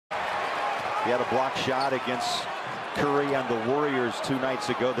He had a block shot against Curry and the Warriors 2 nights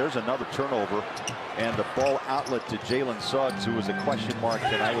ago. There's another turnover, and the ball outlet to Jalen Suggs, who was a question mark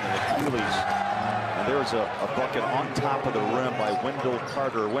tonight with an Achilles. And there's a bucket on top of the rim by Wendell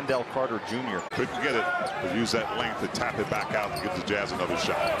Carter Jr. Couldn't get it, but use that length to tap it back out to give the Jazz another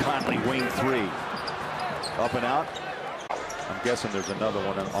shot. Conley, wing 3. Up and out. I'm guessing there's another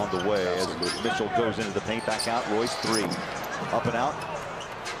one on the way as Mitchell goes into the paint. Back out. Royce 3. Up and out.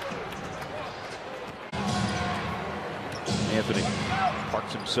 Anthony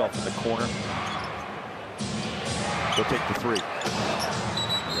parks himself in the corner. He'll take the 3.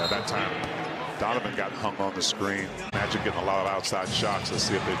 Yeah, that time Donovan got hung on the screen. Magic getting a lot of outside shots. Let's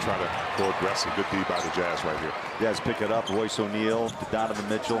see if they try to go aggressive. Good D by the Jazz right here. Jazz pick it up. Royce O'Neal to Donovan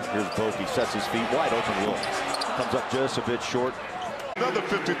Mitchell. Here's Bogey. Sets his feet wide open. Will comes up just a bit short. Another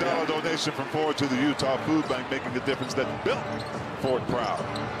 $50 donation from Ford to the Utah Food Bank, making a difference that built Ford proud.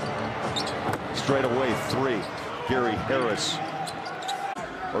 Straight away 3. Gary Harris.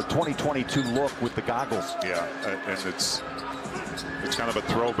 Or 2022 look with the goggles. Yeah, and it's kind of a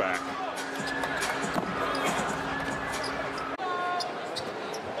throwback.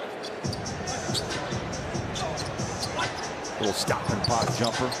 Little stop and pop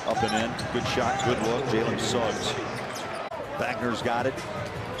jumper, up and in. Good shot, good look. Jalen Suggs. Wagner's got it.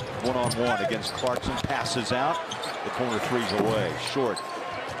 One-on-one against Clarkson. Passes out. The corner 3's away. Short.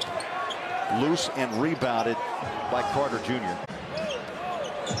 Loose and rebounded by Carter Jr.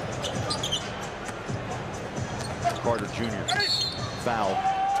 Carter Jr. fouled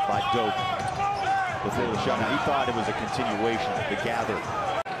by Doak before the shot. Now, he thought it was a continuation of the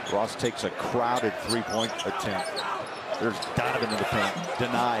gather. Ross takes a crowded 3-point attempt. There's Donovan in the paint.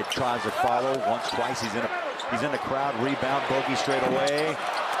 Denied. Tries to follow. Once, twice. He's in the crowd. Rebound. Bogey straight away.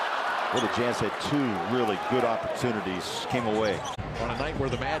 Well, the Jazz had 2 really good opportunities. Came away. On a night where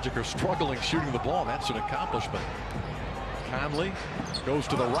the Magic are struggling shooting the ball, that's an accomplishment. Conley goes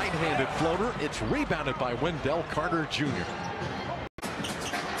to the right-handed floater. It's rebounded by Wendell Carter Jr.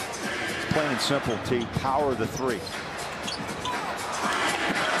 It's plain and simple, T. Power the 3.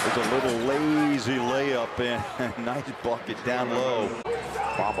 There's a little lazy layup and nice bucket down low.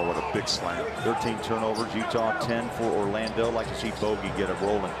 Bamba with a big slam. 13 turnovers. Utah 10 for Orlando. Like to see Bogey get it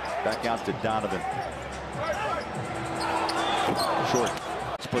rolling. Back out to Donovan. Short.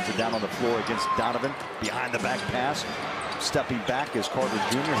 Puts it down on the floor against Donovan. Behind the back pass. Stepping back is Carter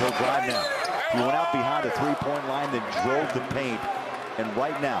Jr. He'll drive now. He went out behind the 3-point line, then drove the paint. And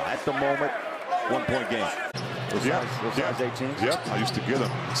right now, at the moment, 1-point game. Those size 18s? Yep, I used to get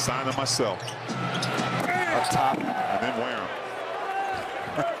them. Sign them myself. Up top. And then wear them.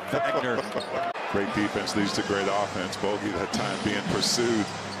 Wagner. Great defense leads to great offense. Bogey that time being pursued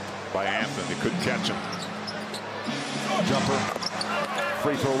by Anthony. Couldn't catch him. Jumper.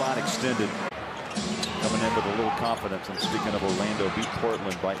 Free throw line extended. Coming in with a little confidence. And speaking of Orlando, beat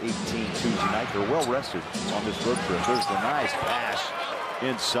Portland by 18 Tuesday night. They're well rested on this road trip. There's the nice pass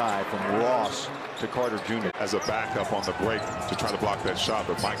inside from Ross to Carter Jr. as a backup on the break to try to block that shot,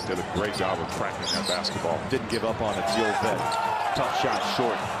 but Mike did a great job of tracking that basketball. Didn't give up on it. The old vet. Tough shot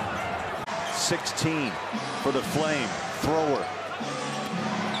short. 16 for the Flame. Thrower.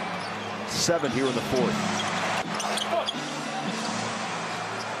 7 here in the 4th.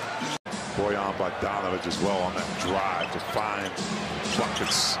 Boyan by Donovan as well on that drive to find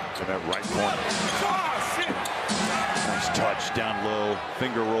buckets in that right corner. Nice touch down low.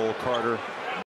 Finger roll. Carter